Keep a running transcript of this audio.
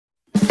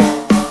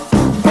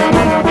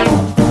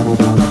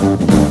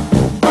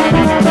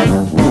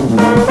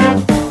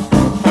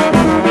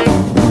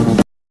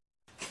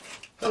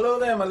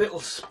my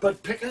little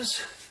spud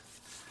pickers.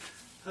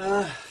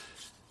 As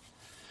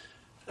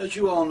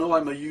you all know,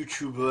 I'm a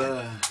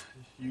YouTube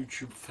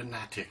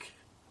fanatic,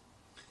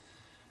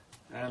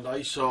 and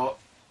I saw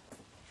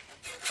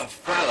a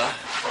fella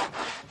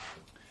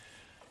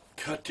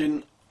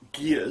cutting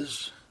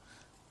gears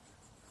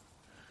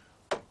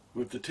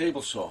with the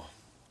table saw.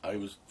 I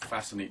was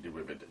fascinated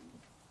with it.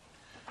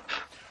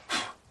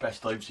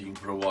 Best I've seen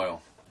for a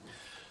while.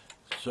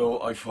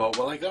 So I thought,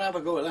 well, I gotta have a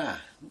go at that.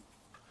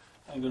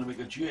 I'm gonna make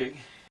a jig.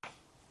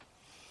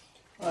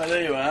 Right,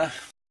 there you are.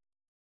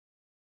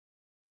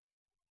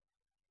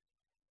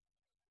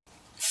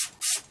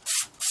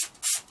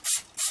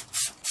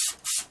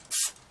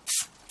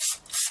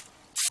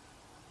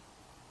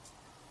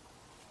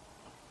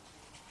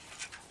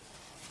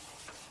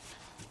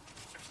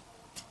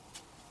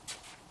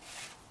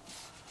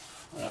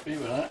 Happy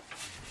with that.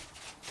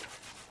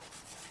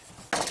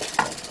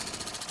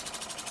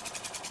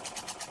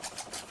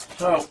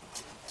 So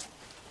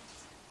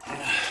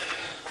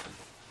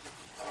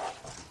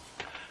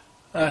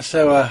that's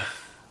our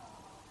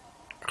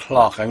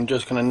clock. I'm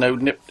just going to now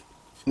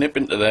nip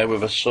into there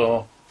with a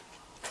saw.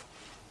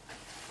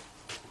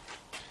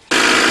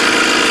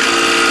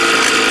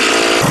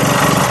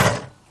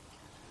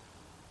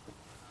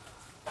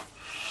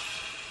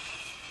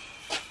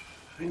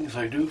 Things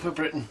I do for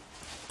Britain.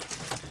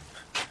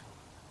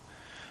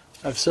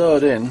 I've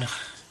sawed in.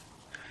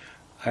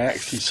 I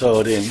actually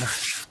sawed in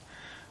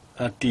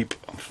that deep.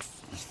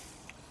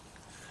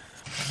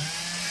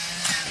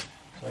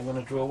 So I'm going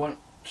to draw one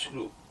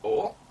screw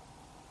hole,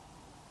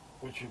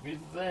 which would be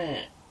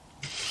there.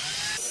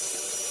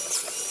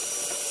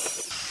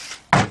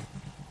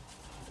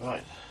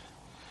 Right,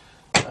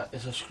 that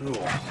is a screw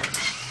hole.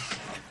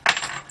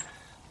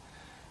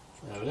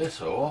 Now this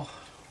hole,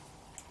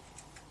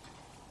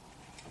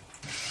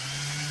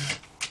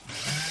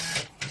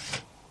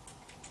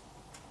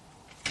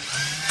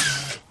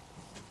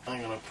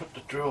 I'm going to put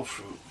the drill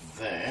through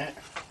there.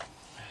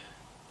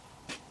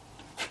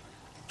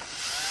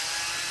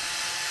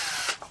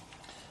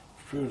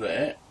 Through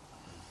there.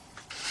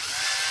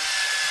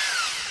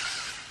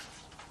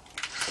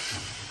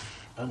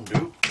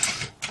 Undo.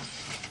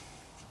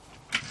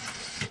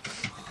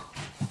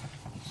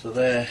 So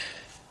there,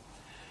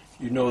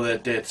 you know they're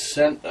dead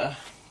centre.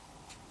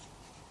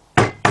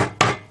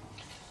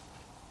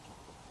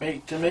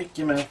 To make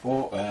your mouth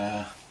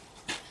water.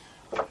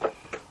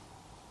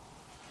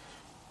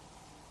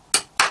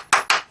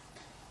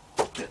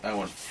 Get that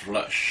one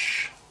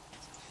flush.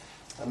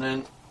 And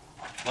then,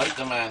 like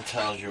the man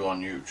tells you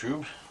on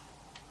YouTube,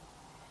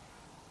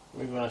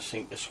 we're going to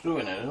sink the screw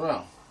in it as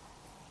well.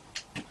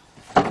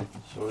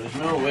 So there's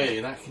no way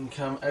that can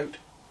come out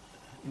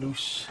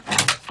loose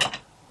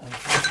and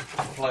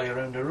fly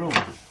around the room.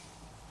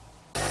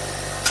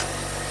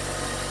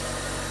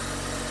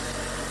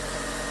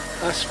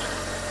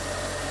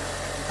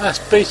 That's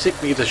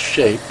basically the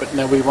shape, but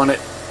now we want to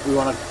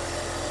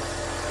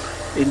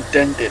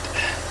indent it.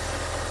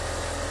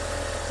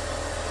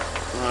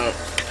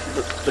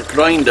 The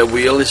grinder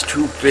wheel is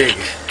too big,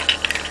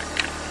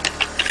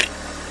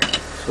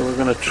 so we're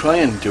going to try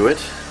and do it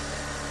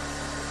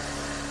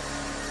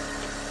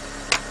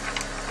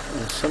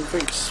with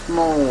something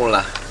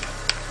smaller.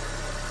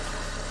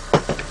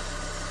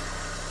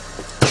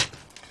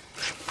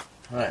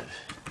 Right,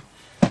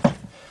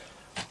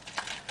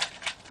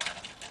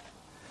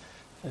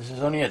 this is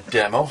only a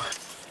demo.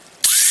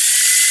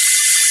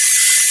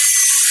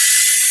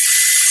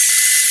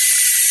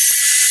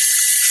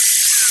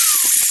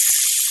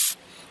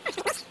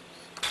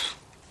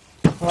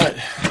 Right,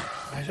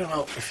 I don't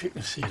know if you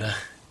can see that.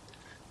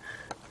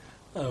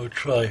 I will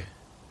try.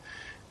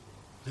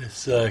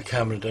 This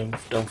camera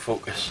don't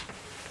focus.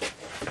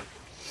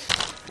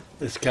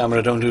 This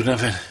camera don't do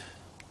nothing.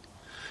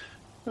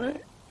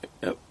 Right,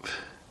 yep.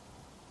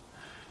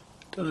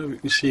 Don't know if you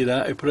can see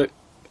that. I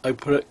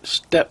put a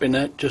step in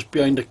it just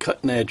behind the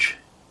cutting edge.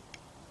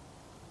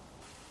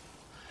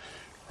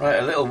 Right,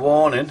 a little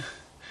warning.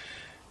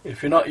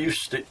 If you're not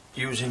used to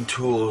using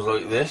tools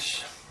like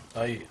this,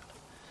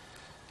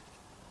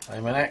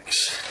 I'm an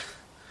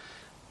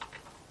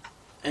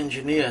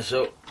ex-engineer,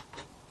 so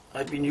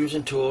I've been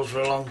using tools for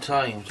a long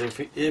time. So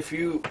if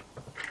you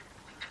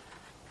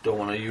don't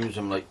want to use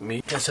them like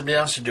me, get somebody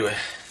else to do it.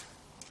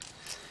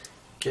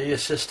 Get your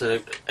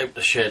sister out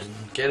the shed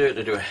and get her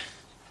to do it.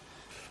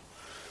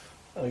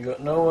 I got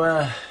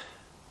no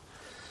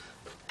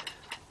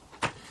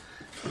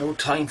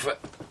time for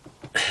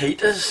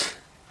haters.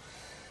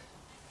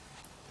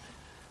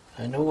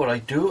 I know what I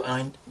do,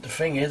 and the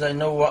thing is, I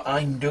know what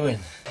I'm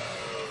doing.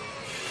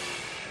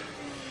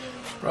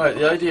 Right,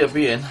 the idea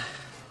being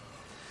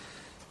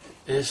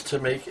is to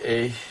make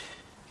a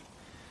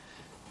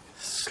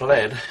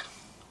sled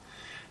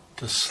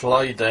to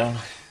slide down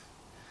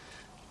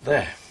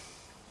there.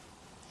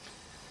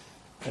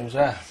 How's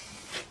that?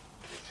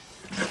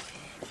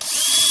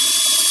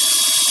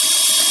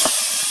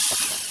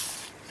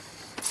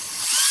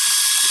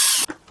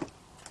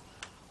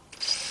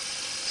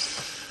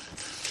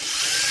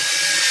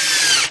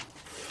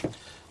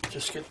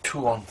 get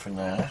 2 on for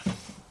now.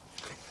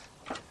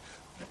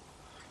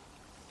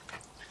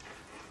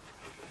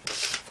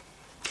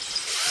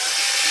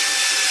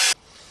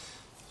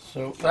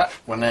 So that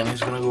one then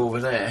is going to go over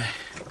there.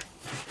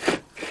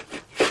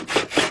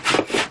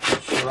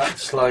 So that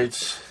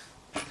slides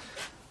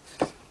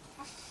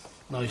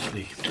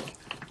nicely.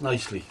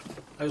 Nicely.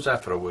 How's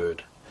that for a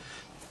word?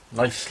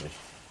 Nicely.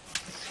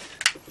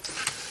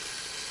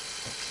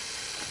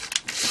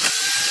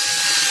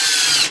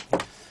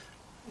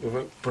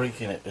 Without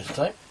breaking it this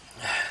time.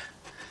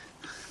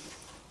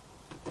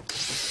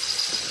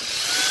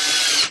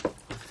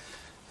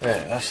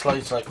 There, that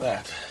slides like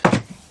that.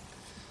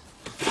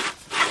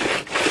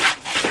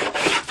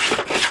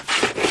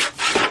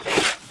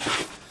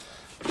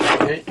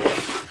 Okay,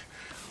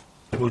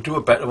 we'll do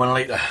a better one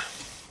later.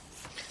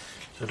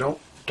 So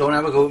don't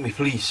ever go with me,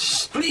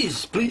 please.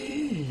 Please,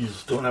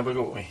 please, don't ever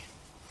go with me.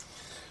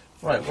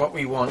 Right, what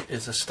we want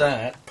is a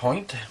start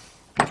point.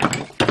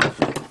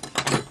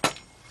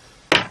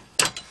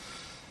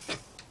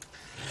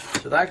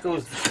 So that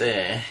goes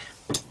there,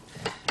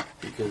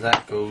 because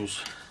that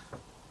goes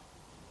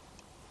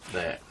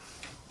there.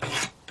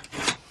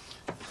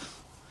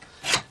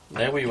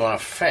 Now we want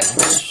a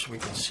fence so we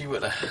can see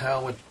what the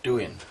hell we're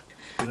doing.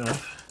 Good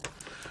enough.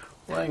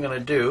 What I'm going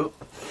to do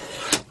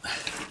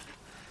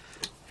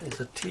is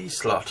a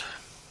T-slot,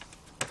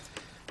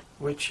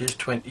 which is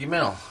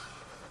 20mm.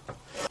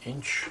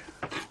 Inch.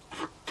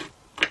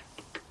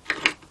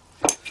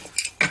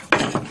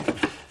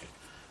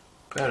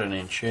 About an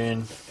inch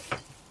in,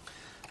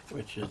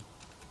 which is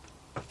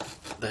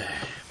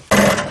there.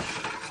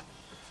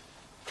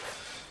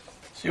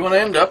 So you want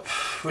to end up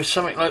with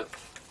something like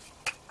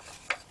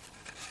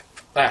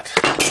that.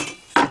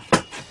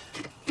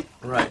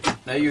 Right,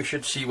 now you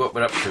should see what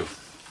we're up to.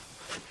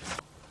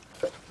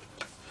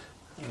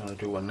 I'm going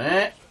to do one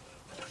there.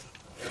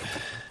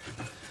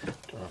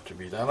 Don't have to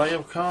be that high,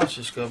 of course,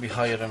 it's going to be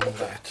higher than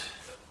that.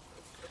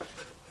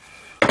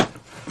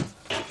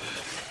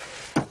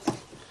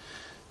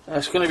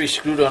 That's going to be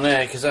screwed on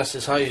there because that's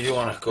as high as you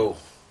want to go.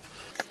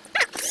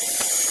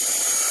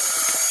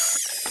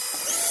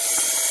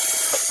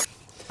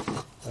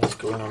 That's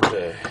going on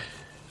there.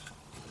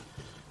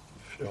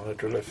 If you want to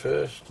drill it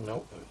first,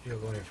 no, you're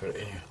going for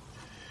it.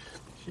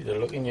 See the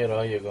look in your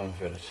eye, you're going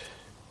for it.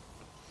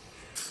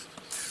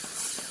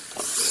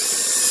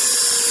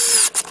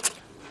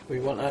 We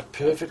want that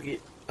perfectly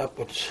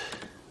upwards.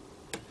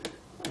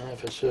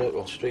 Half a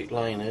circle, straight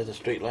line there, the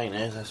straight line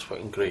there, that's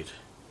fucking great.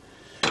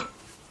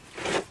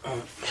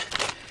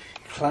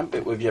 Clamp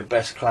it with your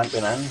best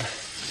clamping hand.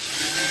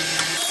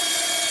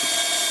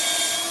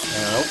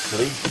 And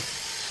hopefully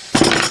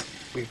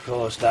we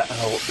close that and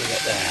hope we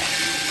get there.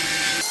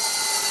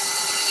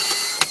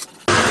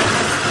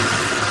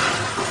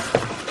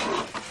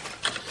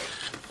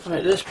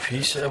 Right, this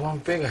piece I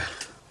want bigger.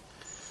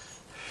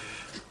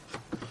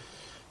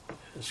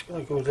 It's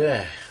going to go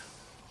there.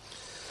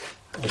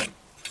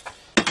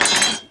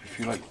 If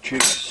you like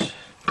chicks,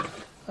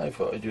 I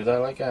thought I'd do that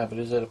like that, but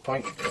is there a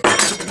point?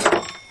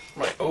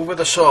 Right, over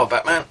the saw,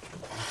 Batman.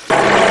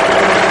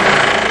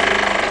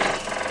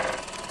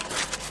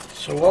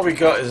 So what we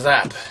got is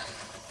that.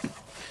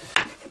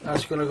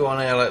 That's going to go on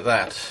there like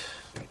that.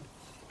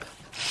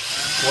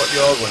 What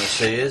you're going to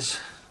see is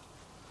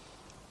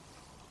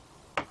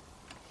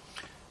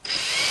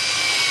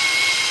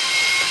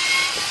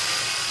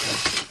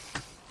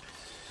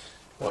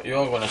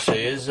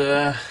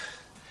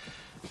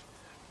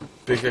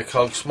bigger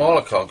cogs,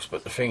 smaller cogs,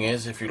 but the thing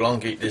is, if you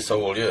elongate this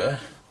hole here,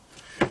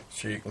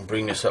 so you can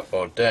bring this up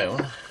or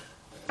down,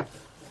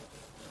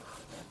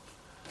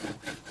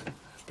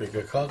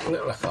 bigger cog,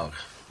 littler cog.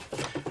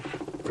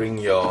 Bring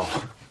your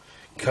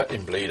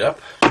cutting blade up,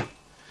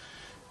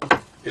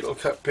 it'll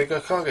cut bigger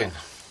cog in.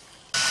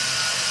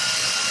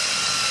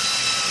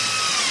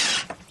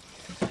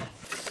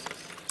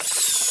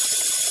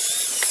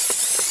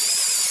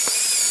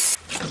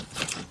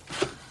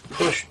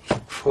 Push,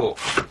 pull,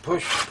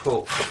 push,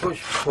 pull,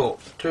 push, pull,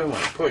 too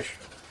much, push.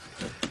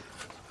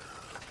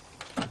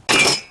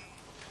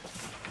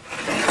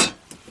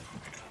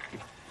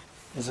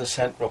 There's a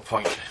central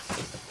point.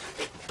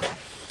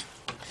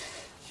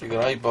 So you can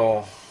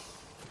eyeball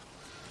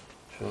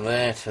from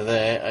there to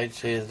there, I'd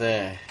say is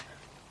there.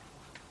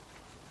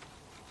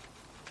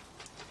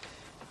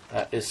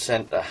 That is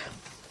centre.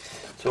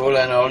 So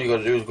all you got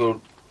to do is go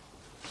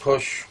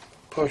push,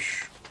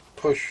 push,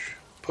 push,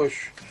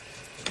 push,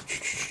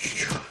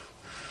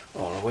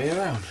 all the way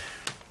around.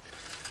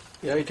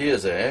 The idea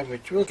is there,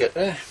 which we'll get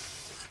there.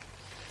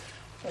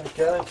 I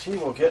guarantee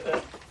we'll get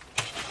there.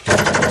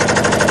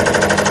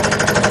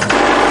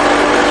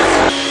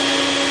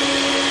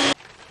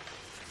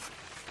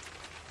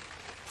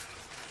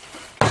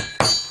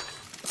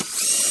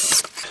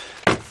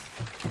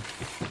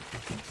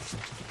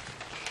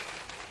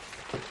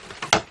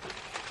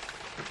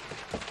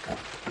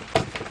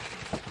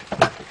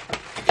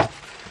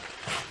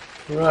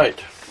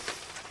 Right,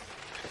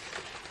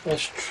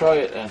 let's try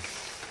it then.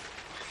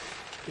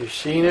 You've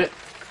seen it.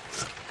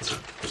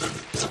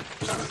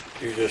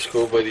 You just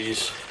go by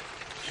these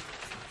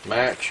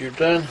marks you've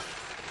done.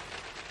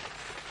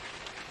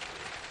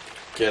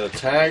 Get a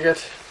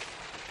target.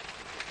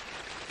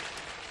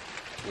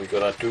 We've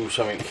got to do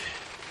something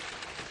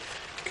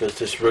because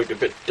this route a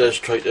bit does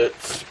try to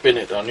spin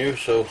it on you,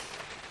 so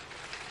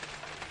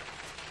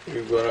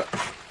you've got to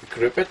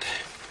grip it.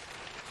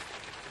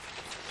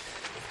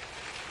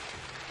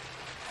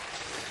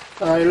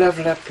 I love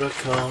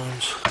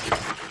leprechauns.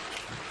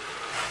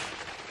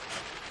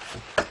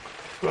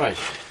 Right.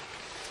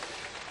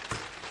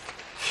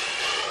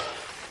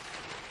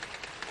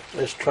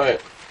 Let's try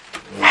it.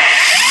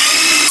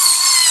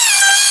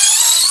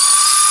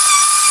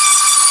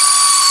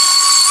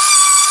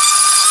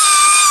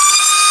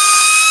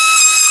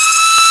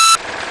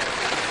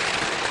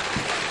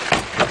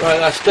 Right,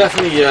 that's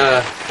definitely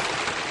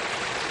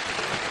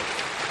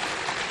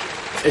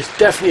it's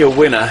definitely a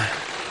winner.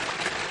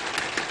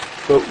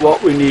 But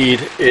what we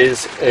need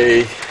is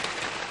a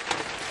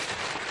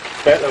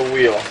better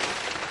wheel.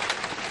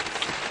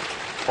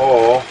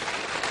 Or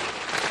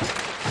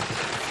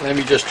let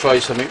me just try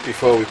something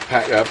before we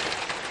pack up.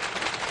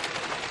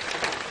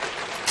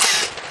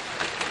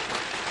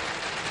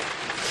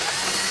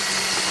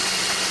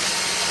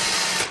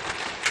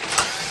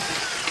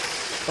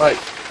 Right,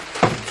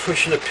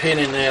 pushing a pin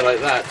in there like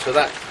that so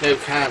that now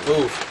can't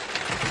move.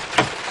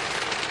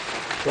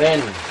 Then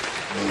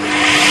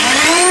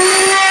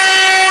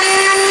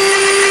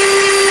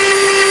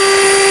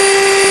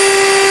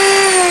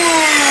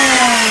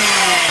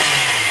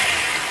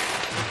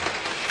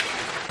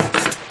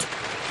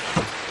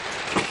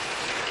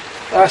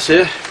that's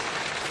it.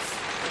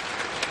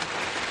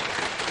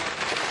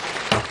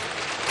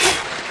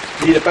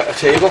 Need a better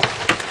table.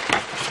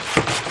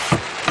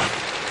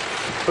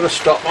 Put a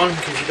stop on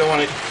because you don't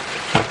want it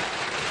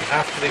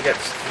after it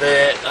gets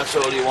there. That's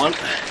all you want.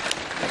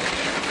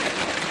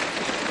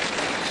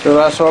 So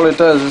that's all it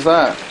does, is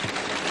that.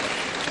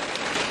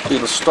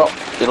 It'll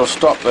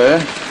stop there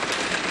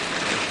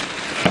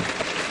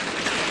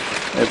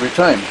every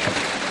time.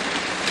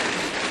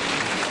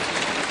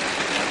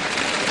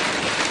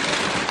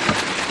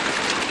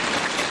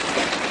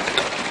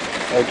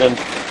 I've done a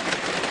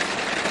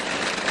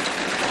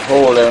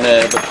hole down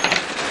there, but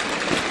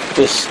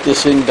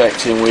this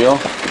indexing wheel,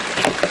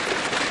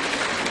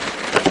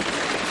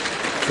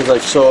 because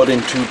I've sawed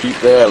in too deep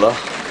there, look,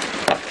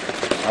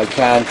 I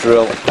can't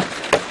drill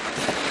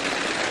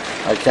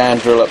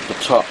up the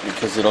top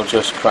because it'll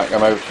just crack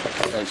them out.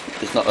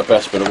 It's not the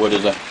best bit of wood,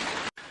 is it?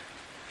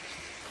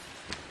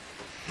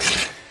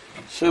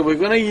 So we're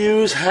going to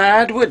use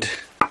hardwood.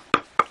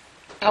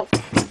 Ow.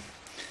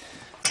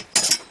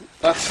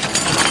 That's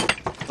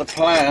the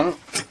plan,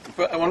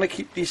 but I want to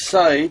keep these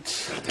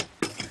sides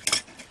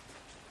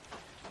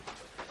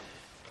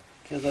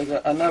because I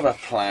got another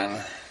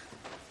plan.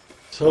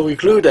 So we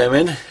glued them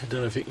in. I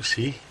don't know if you can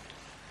see.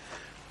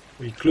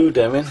 We glued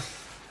them in,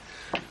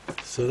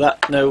 so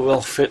that now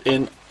will fit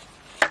in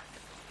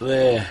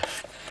there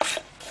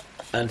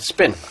and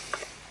spin.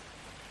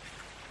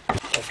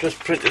 I've just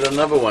printed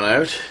another one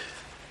out.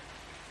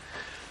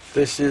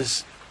 This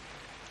is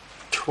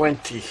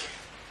 20.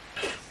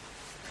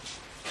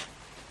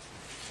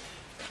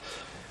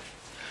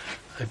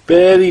 I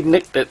barely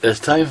nicked it this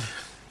time.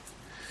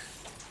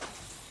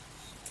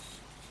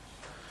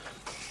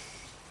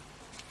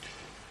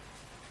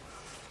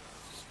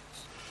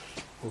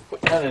 We'll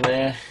put that in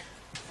there,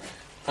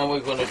 and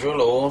we're going to drill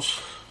holes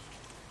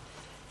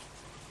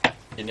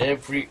in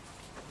every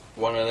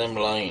one of them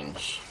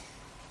lines.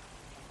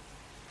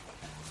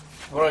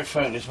 What I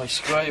found is my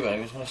scriber. I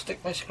was going to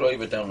stick my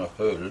scriber down a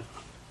hole and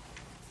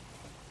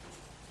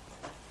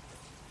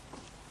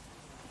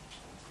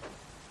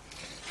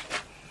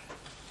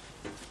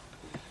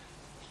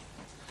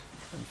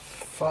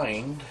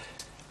find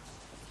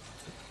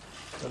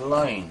the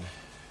line,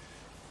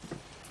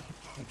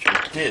 which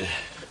I did.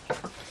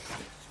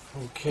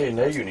 Okay,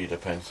 now you need a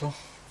pencil.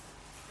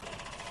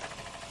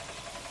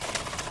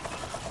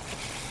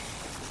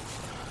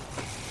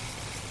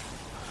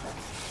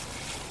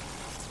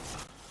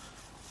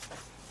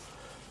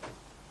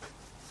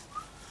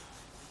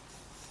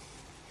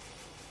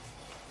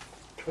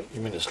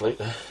 Minutes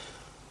later,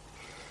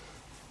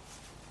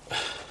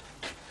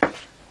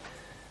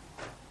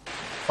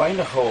 find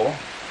a hole.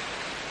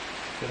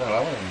 You know,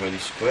 that wasn't really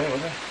square,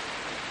 was it?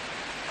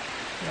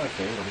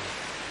 Okay, lovely.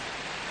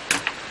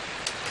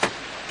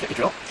 Get your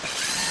drill.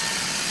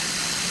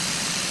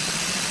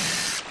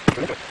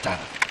 Drill into it. Down.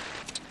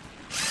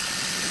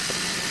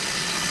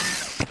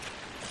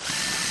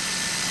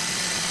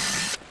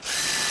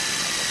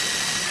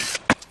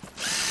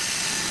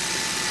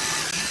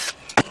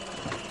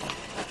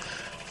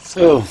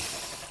 So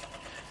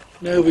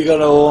now we got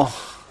all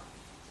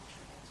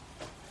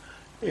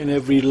in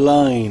every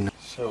line.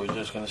 So we're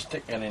just going to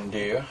stick that in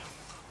there,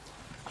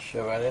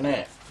 shove that in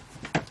there,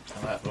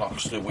 and that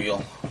locks the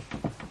wheel.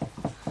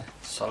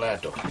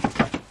 Solado.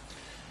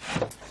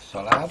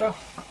 Solado?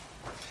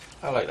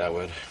 I like that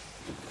word.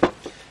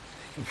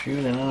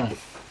 Confusing, isn't it?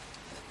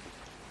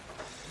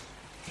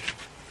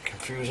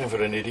 Confusing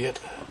for an idiot.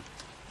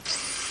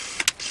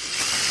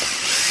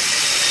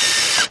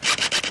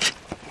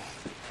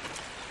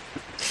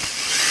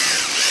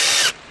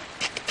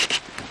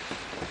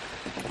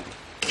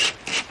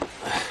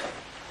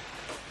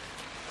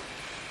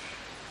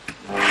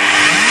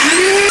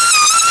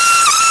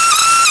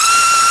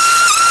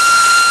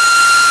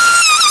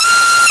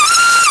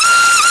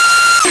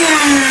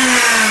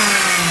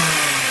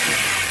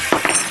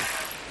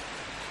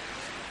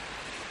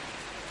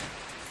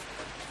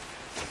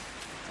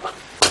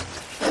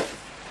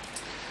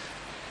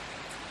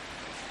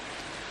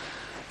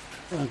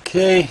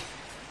 Okay.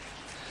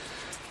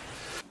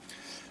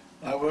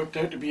 That worked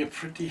out to be a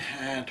pretty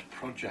hard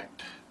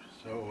project,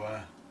 so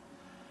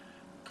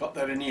got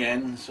there in the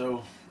end.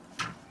 So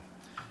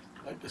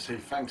I'd like to say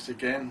thanks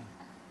again.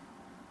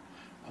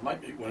 I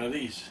might make one of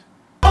these.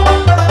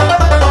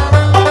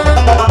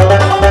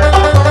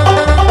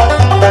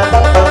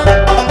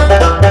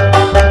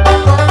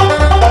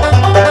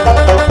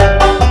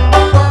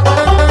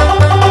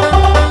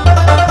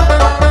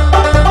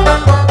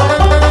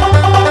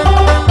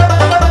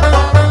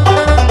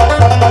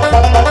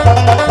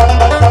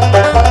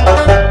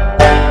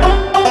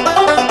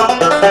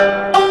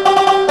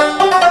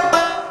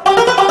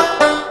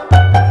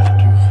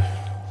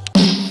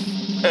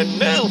 And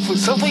now for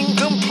something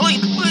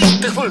completely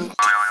different.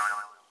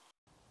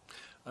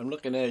 I'm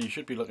looking there, you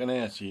should be looking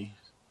there, see?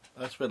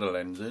 That's where the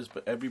lens is,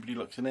 but everybody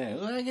looks in there.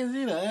 Oh, I can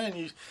see that, and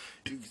you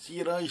can see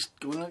your eyes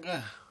going like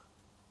that.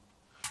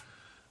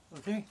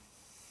 Okay?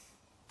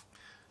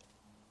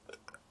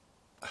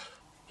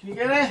 Can you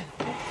get it?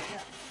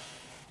 Yeah.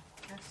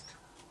 Just.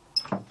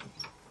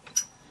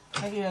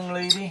 Hey, young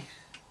lady.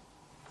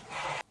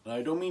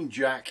 I don't mean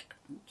Jack.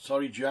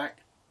 Sorry, Jack.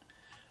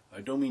 I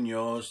don't mean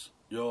yours.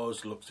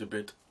 Yours looks a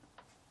bit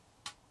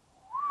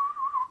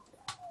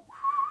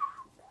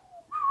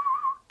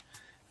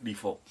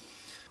lethal.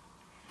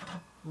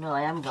 No,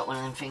 I haven't got one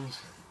of them things.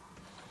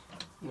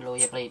 You lower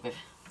your blade with.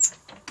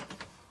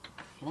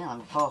 You know,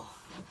 I'm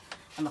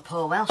a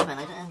poor Welshman.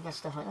 I don't get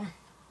stuff like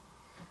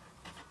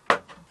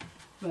that.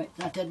 Right,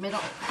 that dead middle.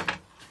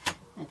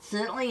 It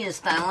certainly is,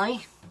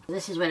 Stanley.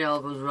 This is where it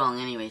all goes wrong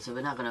anyway, so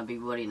we're not going to be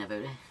worrying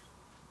about it.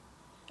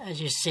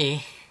 As you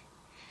see,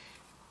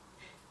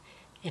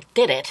 it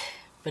did it,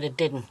 but it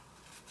didn't.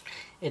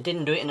 It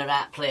didn't do it in the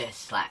right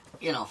place, like,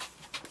 you know.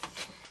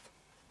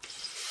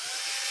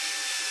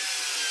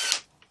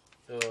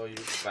 Oh, you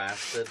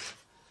bastard.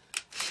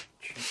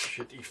 Cheap,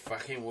 shitty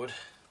fucking wood.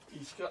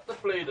 He's got the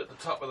blade at the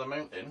top of the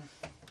mountain.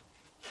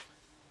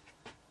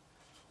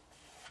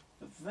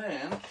 But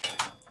then,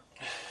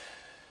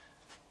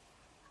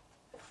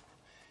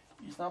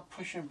 he's not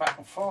pushing back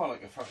and forth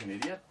like a fucking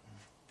idiot.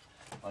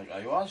 Like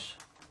I was.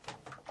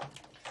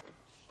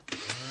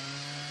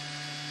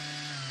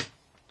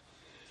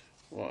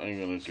 What I'm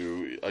gonna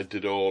do, I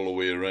did all the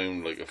way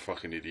around like a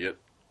fucking idiot.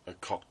 I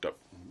cocked up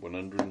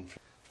 100.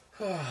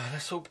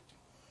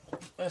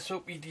 Let's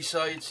hope he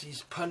decides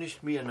he's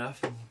punished me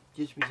enough and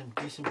gives me some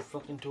decent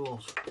fucking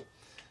tools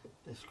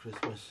this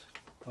Christmas.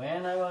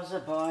 When I was a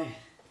boy,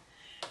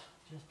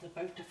 just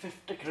about the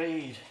 5th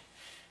grade,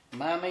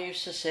 Mama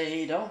used to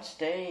say, don't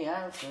stay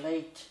out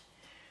late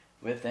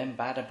with them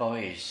bad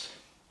boys.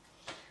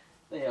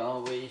 They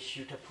always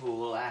shoot a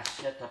pool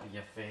ash at top of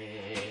your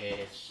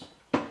face.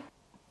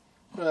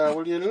 Well,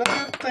 will you look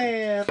at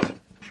that?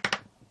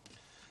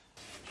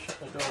 Shut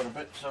the door a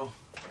bit so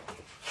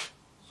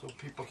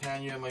people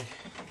can't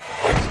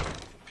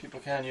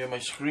hear my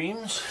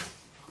screams.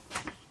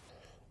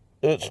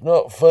 It's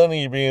not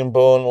funny being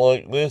born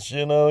like this,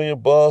 you know, you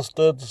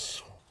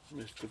bastards.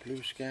 Mr.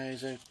 Blue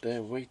Sky's out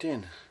there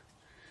waiting.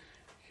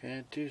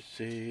 Can't you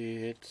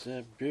see it's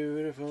a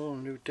beautiful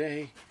new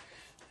day?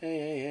 Hey,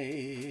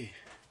 hey, hey.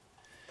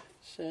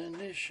 Sun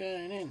is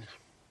shining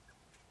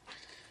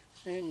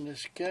in the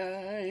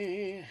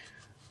sky.